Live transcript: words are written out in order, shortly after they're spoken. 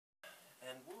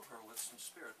her with some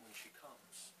spirit when she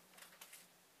comes.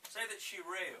 Say that she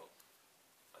railed,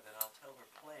 but then I'll tell her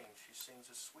plain she sings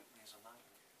as sweetly as a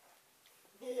nightingale.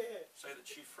 Say that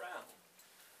she frowned.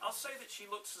 I'll say that she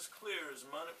looks as clear as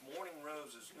morning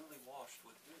roses newly washed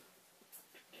with dew.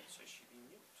 Say she be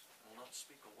mute, and will not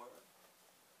speak a word.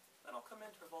 Then I'll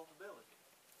commend her vulnerability,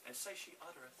 and say she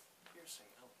uttereth piercing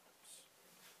eloquence.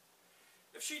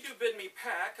 If she do bid me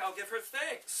pack, I'll give her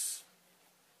thanks,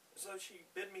 as though she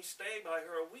bid me stay by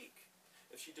her a week.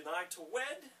 If she denied to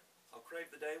wed, I'll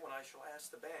crave the day when I shall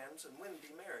ask the banns, and when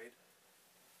be married.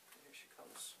 And here she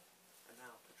comes, and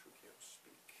now, Petruchio,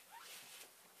 speak.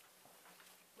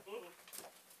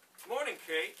 Morning,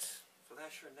 Kate, for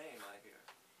that's your name, I hear.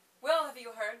 Well, have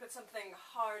you heard, but something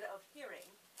hard of hearing.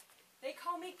 They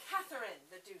call me Catherine,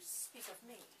 that do speak of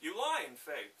me. You lie, in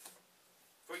faith,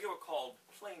 for you are called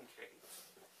plain Kate,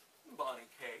 bonny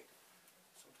Kate,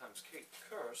 sometimes Kate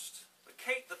cursed, but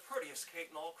Kate the prettiest Kate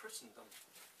in all Christendom.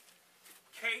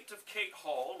 Kate of Kate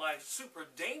Hall, my super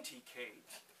dainty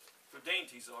Kate, for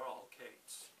dainties are all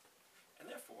Kates. And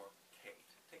therefore,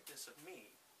 Kate, take this of me,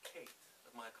 Kate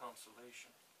of my consolation.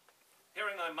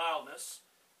 Hearing thy mildness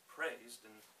praised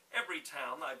in every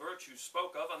town, thy virtue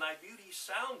spoke of, and thy beauty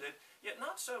sounded, yet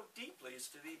not so deeply as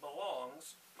to thee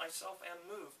belongs, myself am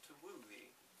moved to woo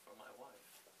thee for my wife.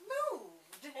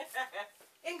 Moved?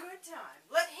 In good time.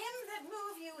 Let him that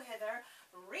move you hither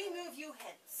remove you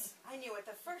hence. I knew at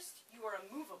the first you were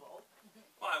immovable.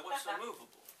 Why, what's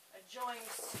immovable? A joined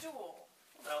stool.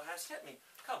 Thou hast hit me.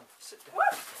 Come, sit down.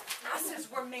 What?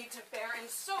 Asses were made to bear, and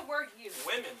so were you.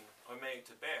 Women are made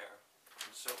to bear,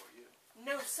 and so are you.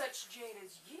 No such jade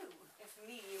as you, if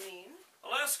me you mean.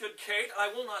 Alas, good Kate, I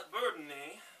will not burden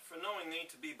thee, for knowing thee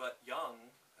to be but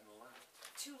young and light.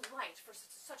 Too light for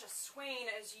such a swain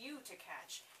as you to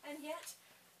catch, and yet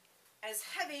as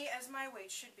heavy as my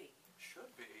weight should be.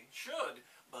 Should be. Should.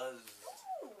 Buzz.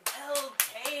 Ooh, well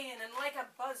ta'en, and like a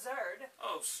buzzard.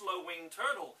 Oh, slow-winged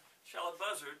turtle, shall a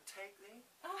buzzard take thee?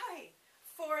 Aye,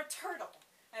 for a turtle,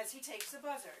 as he takes a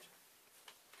buzzard.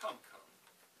 Come, come,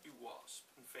 you wasp,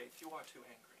 in faith, you are too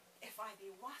angry. If I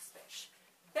be waspish,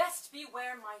 best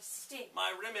beware my sting.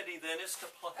 My remedy, then, is to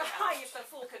pluck it Aye, out. if the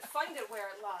fool could find it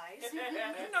where it lies.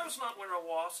 He knows not where a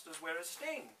wasp does wear a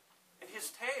sting. In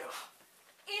his tail.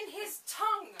 In his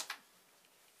tongue.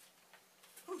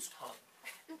 Whose tongue?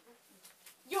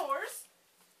 Yours,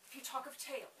 if you talk of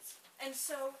tails. And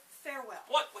so, farewell.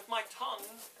 What, with my tongue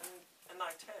and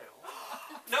thy tail?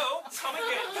 No, come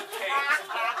again, good Kate.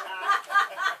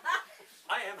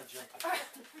 I am a gentleman.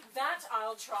 That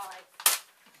I'll try.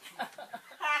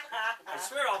 I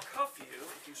swear I'll cuff you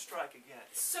if you strike again.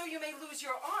 So you may lose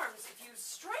your arms. If you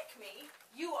strike me,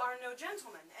 you are no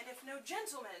gentleman. And if no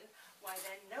gentleman, why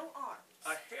then no arms.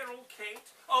 A herald,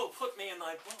 Kate? Oh, put me in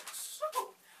thy books.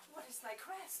 Oh, what is thy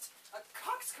crest? A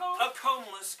coxcomb? A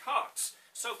combless cox.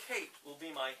 So Kate will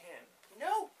be my hen.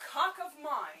 No cock of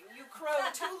mine. You crow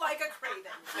too like a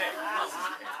craven. There,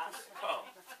 come.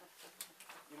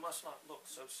 You must not look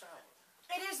so sour.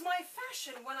 It is my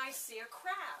fashion when I see a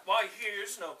crab. Why,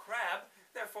 here's no crab,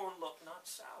 therefore look not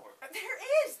sour. There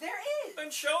is, there is.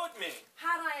 Then show it me.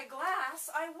 Had I a glass,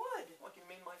 I would. What do you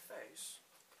mean, my face?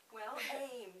 Well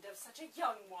aimed of such a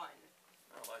young one.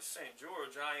 Well, by St.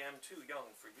 George, I am too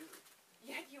young for you.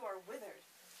 Yet you are withered.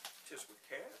 'Tis with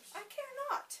cares. I care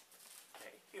not.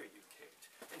 Nay, hear you, Kate.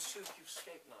 In sooth, you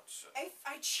scape not so. If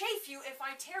I chafe you, if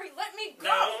I tarry, let me go.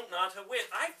 No, not a whit.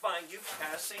 I find you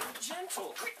passing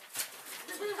gentle.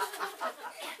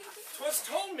 'Twas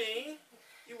told me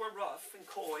you were rough and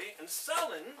coy and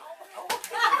sullen. And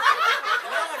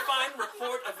now I find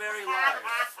report a very lie.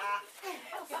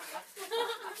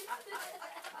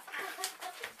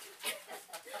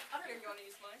 Here, you want to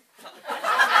use mine?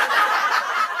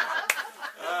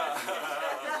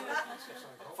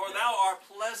 For thou art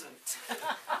pleasant,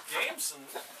 Jameson,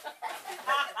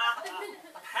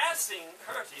 passing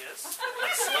courteous,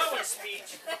 slow in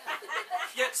speech,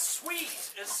 yet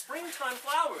sweet as springtime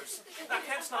flowers. Thou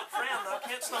canst not frown, thou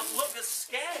canst not look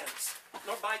askance,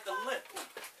 nor bite the lip,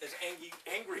 as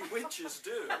angry wenches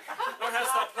do. Nor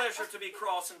hast thou pleasure to be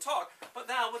cross and talk, but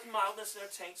thou with mildness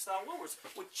entertainst thy wooers,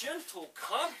 with gentle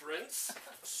conference,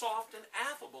 soft and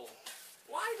affable.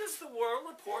 Why does the world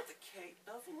report the Kate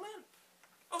of limp?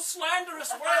 O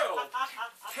slanderous world!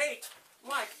 Kate,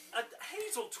 like a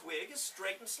hazel twig, is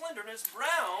straight and slender, and is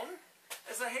brown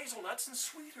as the hazelnuts, and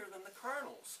sweeter than the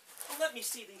kernels. Oh, let me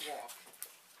see thee walk.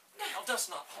 Thou dost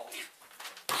not halt.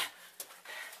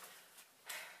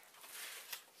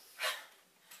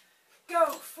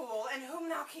 Go, fool, and whom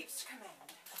thou keep'st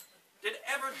command. Did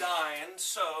ever Dian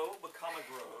so become a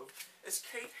grove as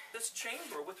Kate this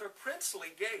chamber with her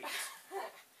princely gaze?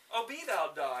 Oh, be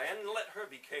thou die, and let her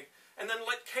be Kate, and then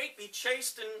let Kate be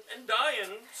chaste and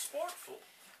Dian sportful.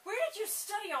 Where did you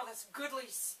study all this goodly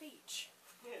speech?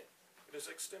 It is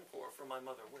extempore from my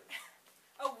mother wit.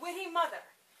 A witty mother,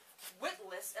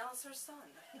 witless else her son.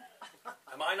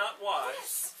 Am I not wise?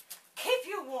 Yes, keep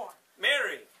you warm.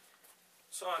 Mary,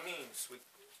 so I mean, sweet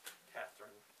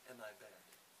Catherine, in thy bed.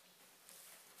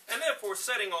 And therefore,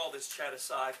 setting all this chat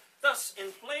aside, thus,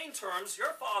 in plain terms,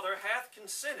 your father hath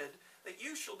consented that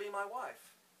you shall be my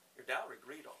wife, your dowry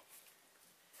agreed on.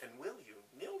 And will you,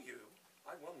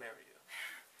 I will marry you.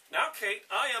 Now, Kate,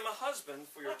 I am a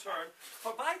husband for your turn,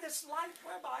 for by this light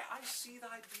whereby I see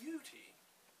thy beauty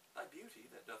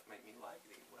that doth make me like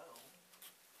thee well,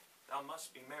 thou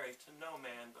must be married to no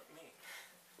man but me.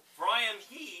 For I am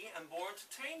he, and born to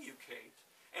tame you, Kate,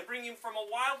 and bring you from a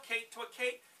wild Kate to a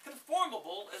Kate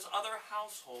conformable as other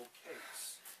household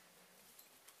Kates.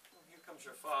 Well, here comes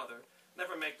your father.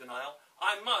 Never make denial.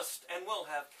 I must and will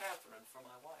have Catherine for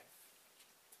my wife.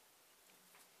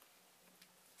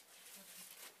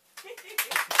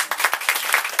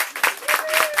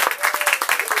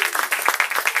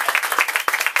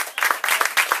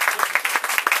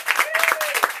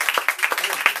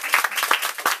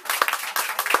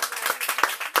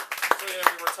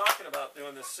 About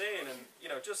doing this scene, and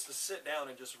just to sit down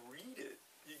and just read it,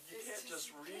 you can't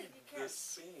just read this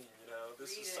scene.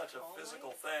 This is such a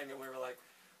physical thing, and we were like,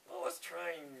 well, let's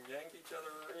try and yank each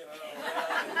other around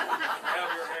and grab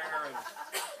your hair, and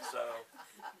so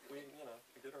we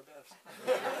did our best.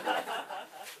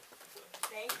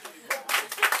 Thank you.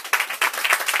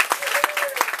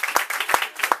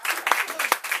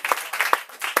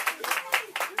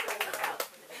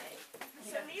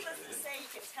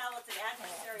 Tell it's an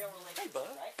adversarial relationship,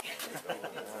 right?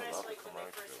 Especially when they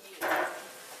first meet.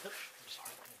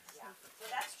 Yeah. So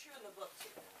that's true in the book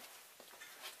too.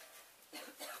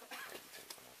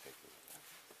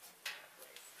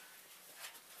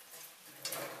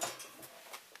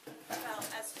 Well,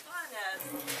 as fun as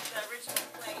the original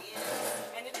play is,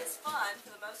 and it is fun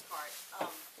for the most part,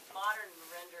 modern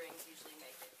renderings usually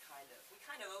make it we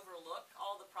kind of overlook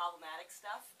all the problematic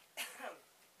stuff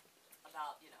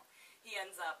about, he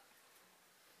ends up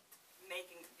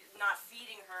not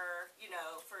feeding her,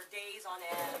 for days on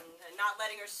end, and not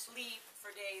letting her sleep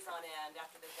for days on end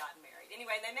after they've gotten married.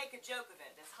 Anyway, they make a joke of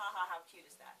it. It's, how cute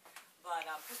is that? But,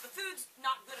 because the food's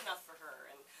not good enough for her,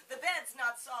 and the bed's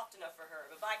not soft enough for her,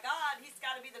 but by God, he's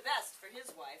got to be the best for his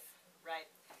wife,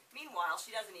 right? Meanwhile,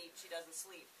 she doesn't eat, she doesn't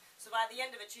sleep. So by the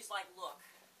end of it, she's like, look,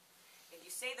 if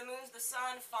you say the moon's the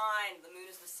sun, fine, the moon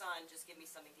is the sun, just give me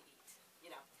something to eat,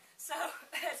 So,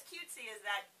 as cutesy as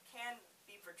that can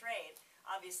be portrayed,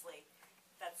 obviously,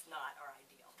 that's not our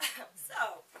ideal.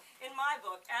 So, in my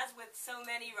book, as with so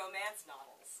many romance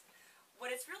novels, what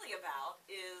it's really about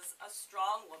is a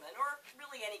strong woman, or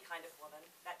really any kind of woman.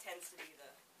 That tends to be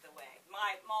the way.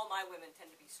 All my women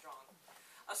tend to be strong.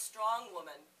 A strong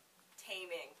woman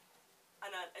taming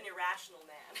an irrational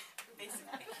man,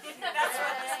 basically. That's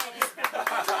what this book is about.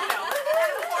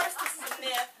 And of course, this is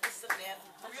a myth.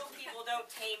 Real people don't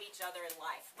tame each other in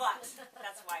life, but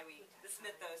that's why this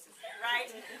mythos is, right?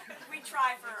 We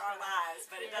try for our lives,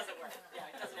 but it doesn't work. Yeah,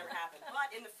 it doesn't ever happen.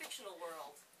 But in the fictional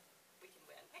world, we can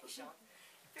win. Hey, Sean.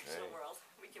 Fictional world,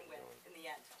 we can win in the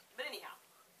end. But anyhow,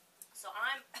 so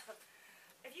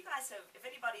if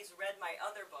anybody's read my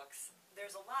other books,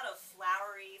 there's a lot of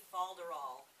flowery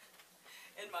falderall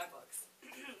in my books,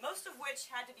 most of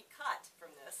which had to be cut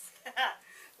from this.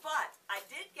 But I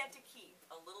did get to keep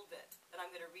a little bit that I'm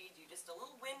going to read you, just a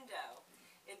little window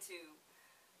into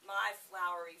my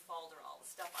flowery falderall, the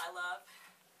stuff I love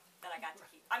that I got to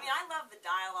keep. I mean, I love the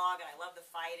dialogue and I love the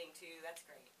fighting too. That's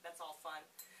great. That's all fun.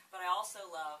 But I also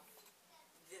love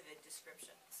vivid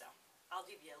description. So I'll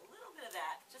give you a little bit of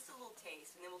that, just a little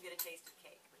taste, and then we'll get a taste of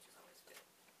cake, which is always good.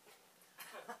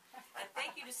 And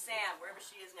thank you to Sam, wherever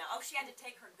she is now. Oh, she had to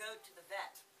take her goat to the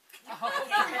vet. God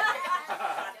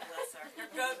bless her. Her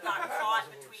goat got caught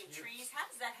between trees. How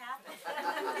does that happen?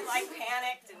 He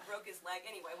panicked and broke his leg.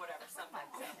 Anyway, whatever. Sometimes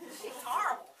it's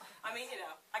horrible. I mean,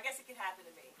 I guess it could happen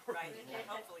to me, right?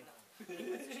 Hopefully not. So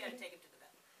she had to take him to the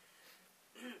vet.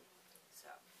 So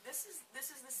this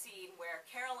is the scene where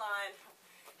Caroline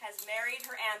has married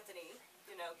her Anthony.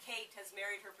 Kate has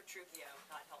married her Petruchio.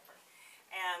 God help her.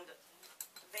 And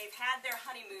they've had their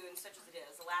honeymoon, such as it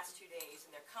is, the last 2 days,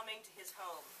 and they're coming to his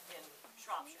home in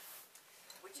Shropshire,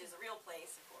 which is a real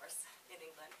place, of course, in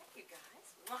England. Hey, you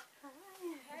guys.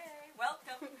 Hey,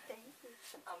 welcome. Thank you.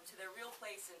 To their real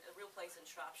place in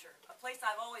Shropshire, a place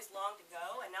I've always longed to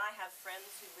go, and now I have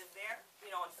friends who live there,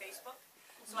 on Facebook.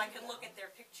 so I can look at their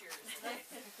pictures and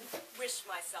wish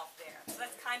myself there. So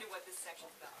that's kind of what this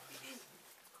section's about.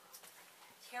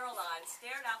 Caroline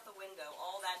stared out the window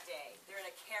all that day. They're in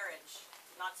a carriage,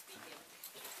 not speaking,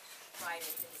 right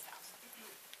into his house.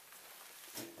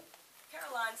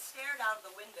 Caroline stared out of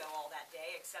the window all that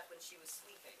day, except when she was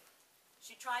sleeping.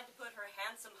 She tried to put her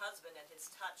handsome husband and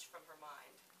his touch from her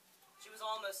mind. She was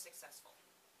almost successful.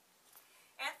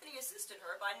 Anthony assisted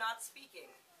her by not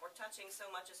speaking or touching so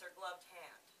much as her gloved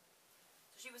hand.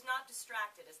 So she was not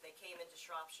distracted as they came into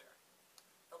Shropshire,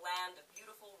 the land of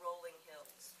beautiful rolling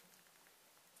hills.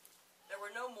 There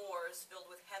were no moors filled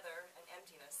with heather and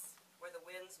emptiness, where the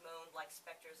winds moaned like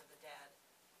specters of the dead.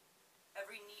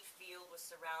 Every neat field was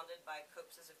surrounded by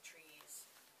copses of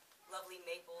trees, lovely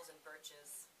maples and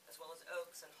birches, as well as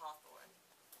oaks and hawthorn.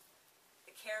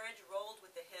 The carriage rolled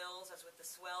with the hills as with the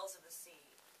swells of the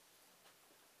sea.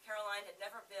 Caroline had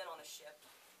never been on a ship,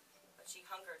 but she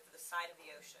hungered for the sight of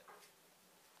the ocean,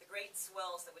 the great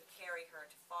swells that would carry her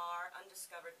to far,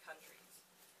 undiscovered countries,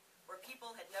 where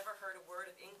people had never heard a word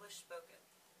of English spoken,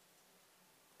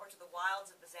 or to the wilds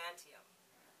of Byzantium,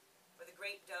 where the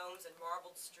great domes and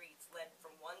marbled streets led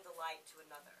from one delight to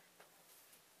another,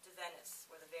 to Venice,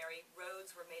 where the very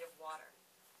roads were made of water,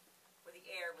 where the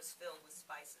air was filled with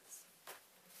spices.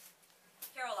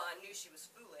 Caroline knew she was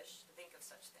foolish to think of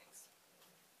such things.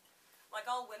 Like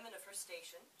all women of her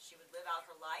station, she would live out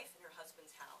her life in her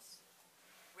husband's house,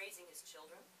 raising his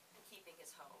children and keeping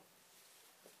his home.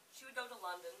 She would go to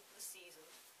London for the season,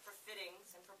 for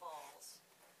fittings and for balls.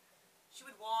 She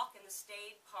would walk in the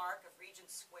staid park of Regent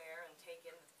Square and take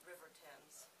in the River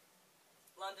Thames.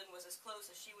 London was as close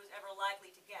as she was ever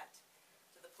likely to get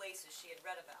to the places she had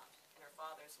read about in her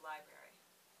father's library.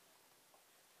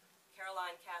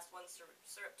 Caroline cast one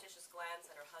surreptitious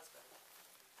glance at her husband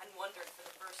and wondered for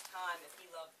the first time if he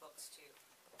loved books too.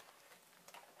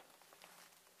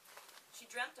 She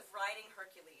dreamt of riding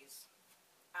Hercules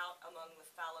out among the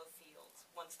fallow fields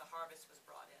once the harvest was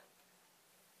brought in.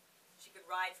 She could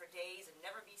ride for days and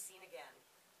never be seen again.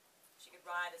 She could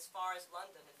ride as far as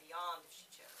London and beyond if she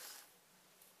chose.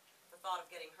 The thought of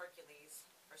getting Hercules,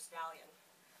 her stallion,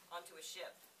 onto a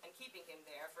ship and keeping him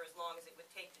there for as long as it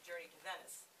would take to journey to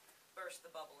Venice burst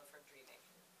the bubble of her dreaming.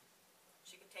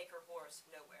 She could take her horse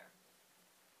nowhere.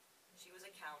 She was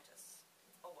a countess,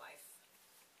 a wife,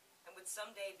 and would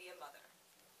someday be a mother.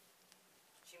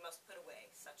 She must put away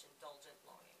such indulgent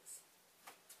longings.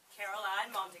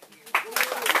 Caroline Montague.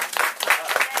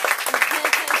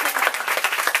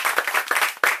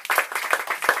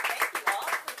 Thank you all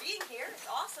for being here. It's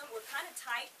awesome. We're kind of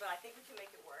tight, but I think we can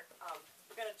make it work.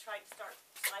 We're going to try to start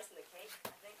slicing the cake,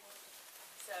 I think.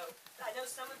 So I know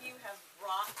some of you have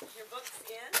brought your books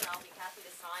in, and I'll be happy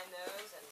to sign those and